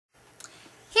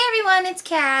everyone, it's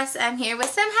Cass. I'm here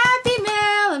with some happy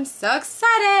mail. I'm so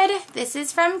excited. This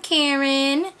is from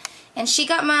Karen, and she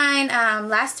got mine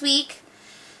last week.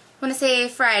 I want to say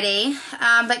Friday,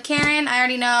 but Karen, I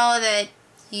already know that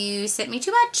you sent me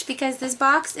too much because this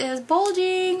box is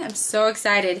bulging. I'm so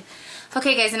excited.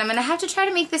 Okay guys, and I'm going to have to try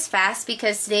to make this fast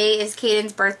because today is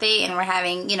Caden's birthday and we're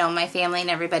having, you know, my family and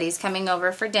everybody's coming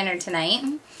over for dinner tonight.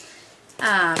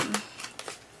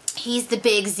 He's the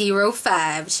big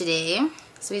 05 today,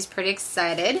 so he's pretty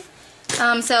excited.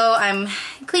 So I'm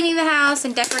cleaning the house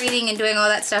and decorating and doing all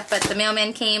that stuff, but the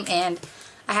mailman came and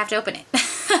I have to open it.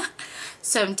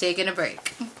 So I'm taking a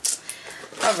break.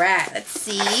 Alright, let's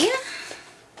see.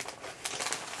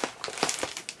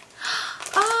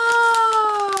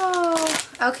 Oh!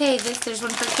 Okay, there's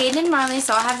one for Caden and Marley,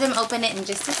 so I'll have them open it in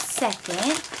just a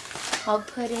second. I'll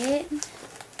put it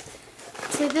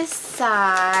to the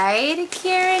side.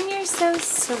 Karen, you're so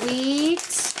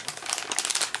sweet.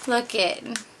 Look at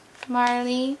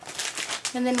Marley.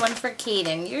 And then one for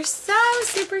Caden. You're so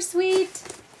super sweet.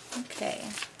 Okay.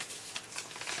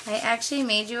 I actually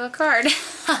made you a card.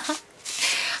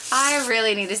 I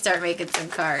really need to start making some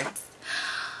cards.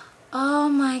 Oh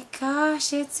my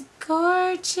gosh, it's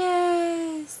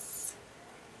gorgeous.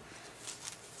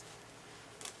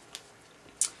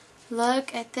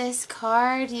 Look at this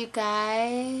card, you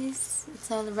guys. It's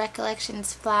all the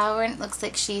Recollections flower, and it looks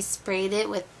like she sprayed it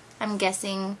with, I'm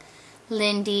guessing,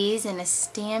 Lindy's and a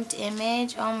stamped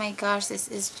image. Oh my gosh, this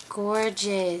is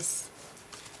gorgeous.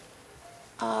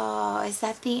 Oh, is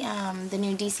that the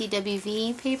new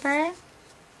DCWV paper?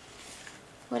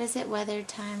 What is it? Weather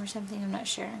Time or something? I'm not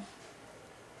sure.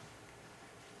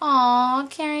 Aw,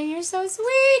 Karen, you're so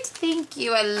sweet. Thank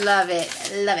you. I love it.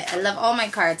 I love it. I love all my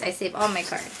cards. I save all my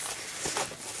cards.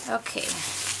 Okay.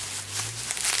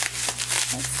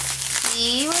 Let's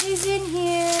see what is in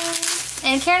here.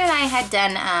 And Karen and I had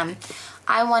done,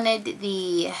 I wanted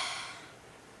the,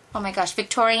 oh my gosh,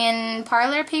 Victorian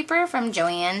parlor paper from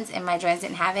Joann's, and my Joann's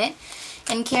didn't have it.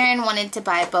 And Karen wanted to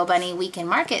buy Bo Bunny Weekend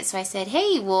Market, so I said,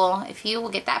 hey, well, if you will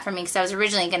get that for me, because I was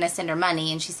originally going to send her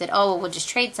money, and she said, oh, we'll just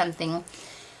trade something.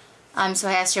 So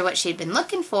I asked her what she'd been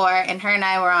looking for, and her and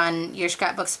I were on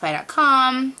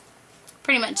yourscrapbooksupply.com,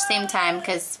 pretty much same time,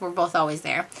 because we're both always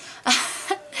there.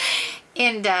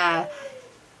 And I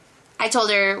told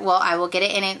her, well, I will get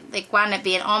it, and it wound up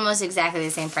being almost exactly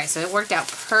the same price, so it worked out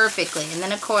perfectly. And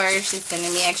then, of course, she's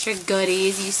sending me extra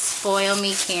goodies. You spoil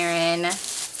me, Karen.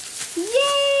 Yay!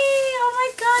 Oh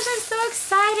my gosh, I'm so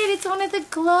excited. It's one of the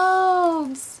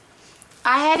globes.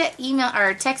 I had email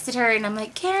or texted her and I'm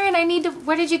like, Karen, I need to,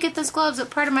 where did you get those globes? What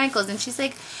part of Michael's? And she's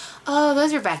like, oh,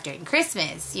 those were back during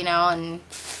Christmas, you know,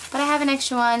 but I have an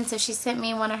extra one, so she sent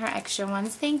me one of her extra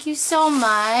ones. Thank you so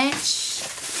much.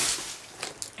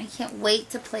 I can't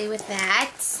wait to play with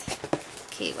that.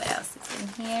 Okay, what else is in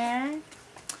here?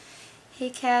 Hey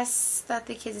Cass, thought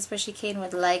the kids, especially Caden,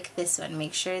 would like this one.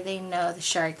 Make sure they know the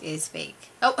shark is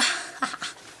fake. Oh.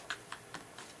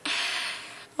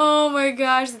 Oh my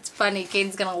gosh, that's funny.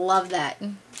 Caden's gonna love that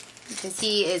because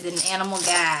he is an animal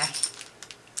guy.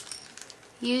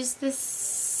 Use the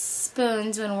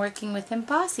spoons when working with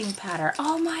embossing powder.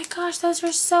 Oh my gosh, those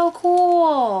are so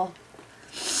cool.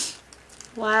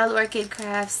 Wild Orchid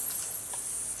Craft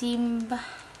seam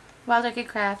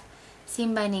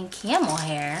binding camel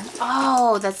hair.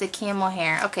 Oh, that's a camel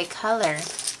hair. Okay, color.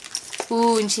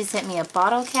 Ooh, and she sent me a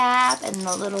bottle cap and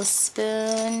the little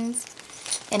spoons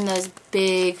and those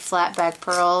big flat back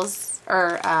pearls,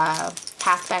 or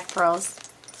half back pearls.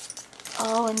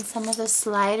 Oh, and some of those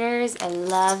sliders. I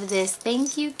love this.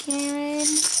 Thank you, Karen.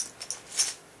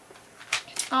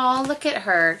 Oh, look at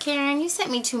her. Karen, you sent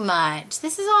me too much.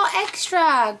 This is all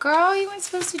extra. Girl, you weren't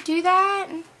supposed to do that.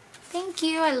 Thank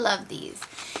you. I love these.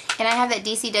 And I have that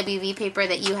DCWV paper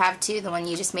that you have too, the one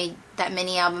you just made, that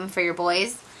mini album for your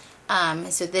boys.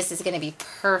 So this is going to be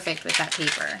perfect with that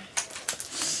paper.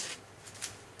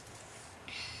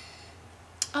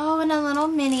 Oh, and a little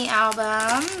mini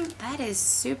album. That is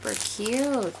super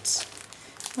cute.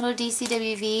 Little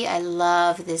DCWV. I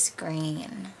love this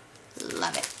green.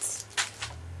 Love it.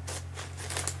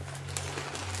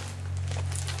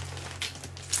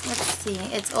 Let's see.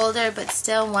 It's older, but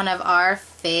still one of our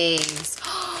faves.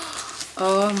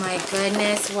 Oh my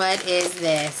goodness. What is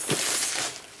this?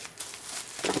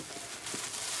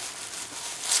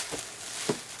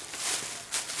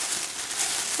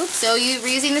 Oops, so you're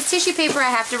using this tissue paper. I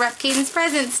have to wrap Caden's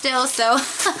present still, so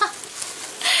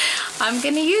I'm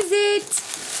going to use it.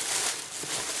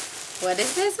 What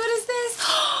is this? What is this?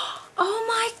 Oh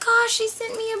my gosh, she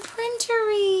sent me a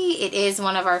printery. It is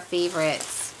one of our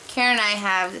favorites. Karen and I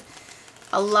have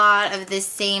a lot of this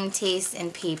same taste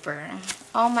and paper.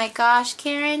 Oh my gosh,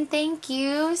 Karen, thank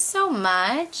you so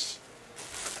much.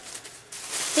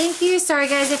 Thank you. Sorry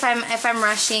guys if I'm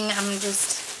rushing.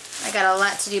 I got a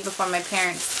lot to do before my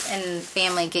parents and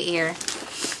family get here.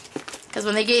 Because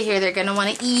when they get here, they're gonna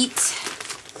want to eat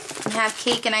and have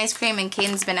cake and ice cream, and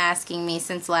Caden's been asking me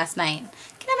since last night.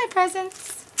 Can I have my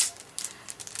presents?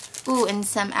 Ooh, and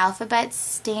some alphabet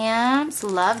stamps.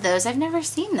 Love those. I've never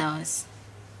seen those.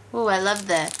 Ooh, I love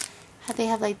how they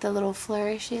have like the little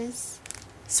flourishes.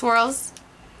 Swirls.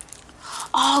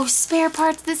 Oh, spare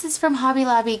parts. This is from Hobby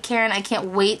Lobby. Karen, I can't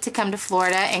wait to come to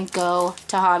Florida and go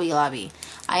to Hobby Lobby.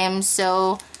 I am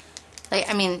so, like,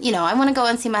 I mean, you know, I want to go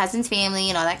and see my husband's family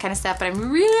and all that kind of stuff, but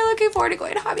I'm really looking forward to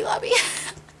going to Hobby Lobby.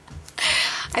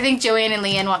 I think Joanne and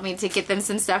Leanne want me to get them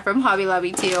some stuff from Hobby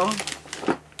Lobby too.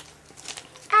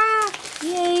 Ah,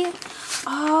 yay.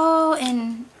 Oh,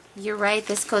 and you're right,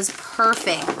 this goes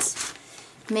perfect.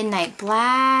 Midnight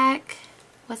Black.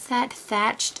 What's that?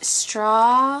 Thatched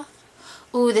Straw.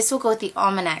 Ooh, this will go with the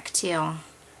almanac too.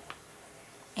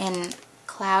 And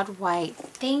Cloud White.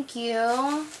 Thank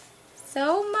you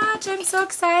so much. I'm so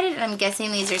excited. And I'm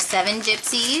guessing these are 7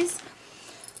 Gypsies.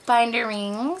 Binder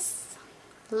rings.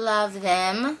 Love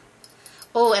them.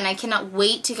 Oh, and I cannot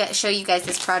wait to show you guys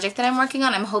this project that I'm working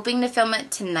on. I'm hoping to film it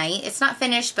tonight. It's not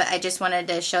finished, but I just wanted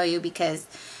to show you because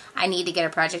I need to get a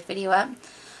project video up.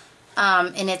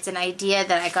 And it's an idea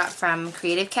that I got from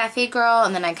Creative Cafe Girl,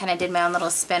 and then I kind of did my own little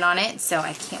spin on it, so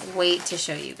I can't wait to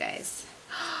show you guys.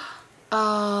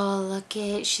 Oh, look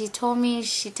it. She told me,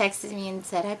 she texted me and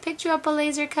said, I picked you up a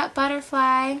laser cut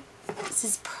butterfly. This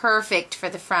is perfect for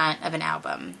the front of an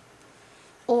album.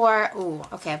 Or, ooh,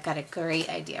 okay, I've got a great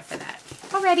idea for that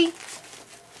already.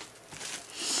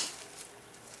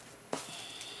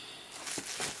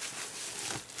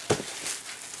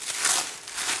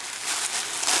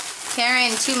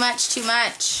 Karen, too much, too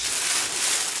much.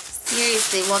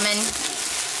 Seriously, woman.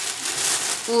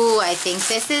 Ooh, I think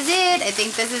this is it. I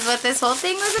think this is what this whole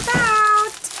thing was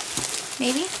about.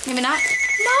 Maybe? Maybe not?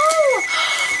 No!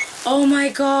 Oh my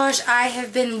gosh, I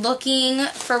have been looking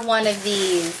for one of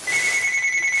these.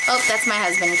 Oh, that's my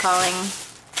husband calling.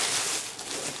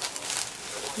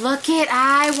 Look it,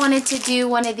 I wanted to do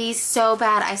one of these so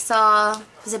bad. I saw,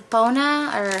 was it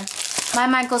Bona or My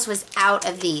Michaels was out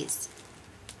of these.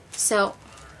 So,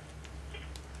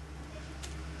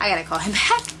 I gotta call him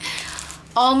back.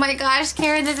 Oh my gosh,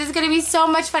 Karen, this is gonna be so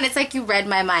much fun. It's like you read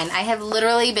my mind. I have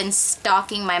literally been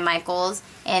stalking my Michaels,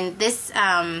 and this,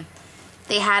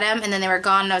 they had them, and then they were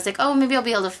gone, and I was like, oh, maybe I'll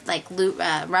be able to, like,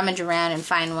 rummage around and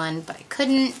find one, but I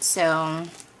couldn't, so,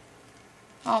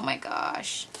 oh my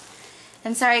gosh.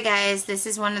 And sorry guys, this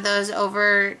is one of those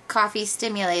over coffee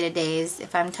stimulated days.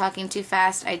 If I'm talking too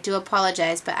fast, I do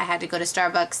apologize, but I had to go to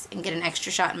Starbucks and get an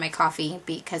extra shot in my coffee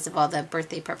because of all the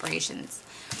birthday preparations.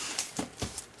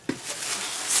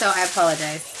 So I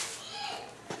apologize.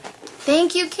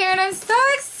 Thank you, Karen. I'm so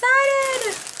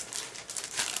excited.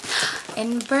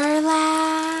 And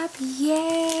burlap.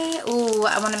 Yay. Ooh,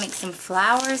 I want to make some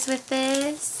flowers with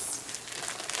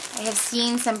this. I have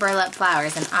seen some burlap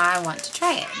flowers and I want to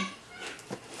try it.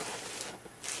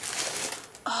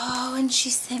 Oh, and she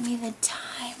sent me the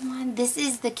time one. This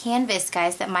is the canvas,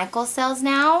 guys, that Michael sells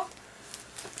now.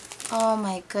 Oh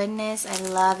my goodness, I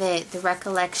love it. The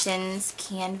Recollections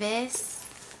canvas.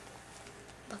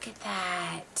 Look at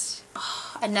that.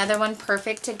 Oh, another one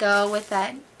perfect to go with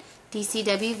that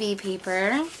DCWV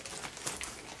paper.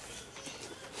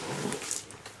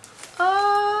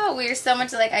 Oh, we're so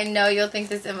much alike. I know you'll think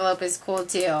this envelope is cool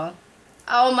too.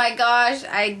 Oh my gosh,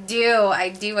 I do.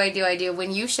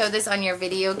 When you showed this on your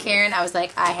video, Karen, I was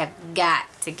like, I have got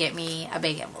to get me a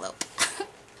big envelope.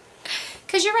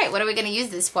 Because you're right, what are we going to use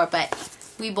this for? But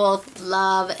we both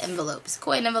love envelopes.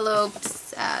 Coin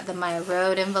envelopes, the My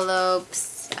Road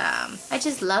envelopes. I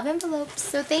just love envelopes,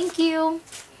 so thank you.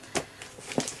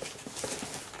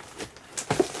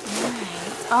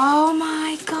 Alright. Oh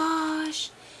my gosh.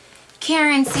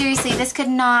 Karen, seriously, this could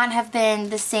not have been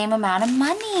the same amount of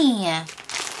money. I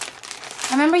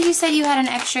remember you said you had an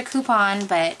extra coupon,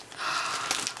 but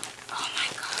oh my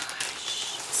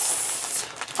gosh.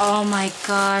 Oh my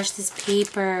gosh, this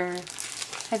paper.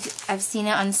 I've seen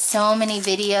it on so many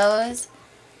videos.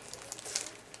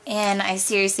 And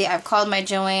I've called my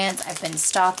Joann's, I've been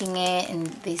stalking it,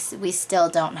 and we still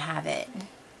don't have it.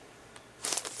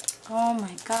 Oh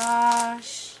my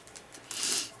gosh.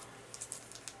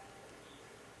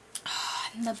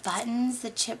 And the buttons, the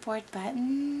chipboard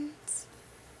buttons.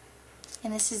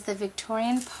 And this is the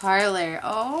Victorian Parlor.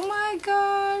 Oh my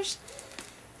gosh.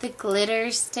 The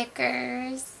glitter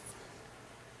stickers.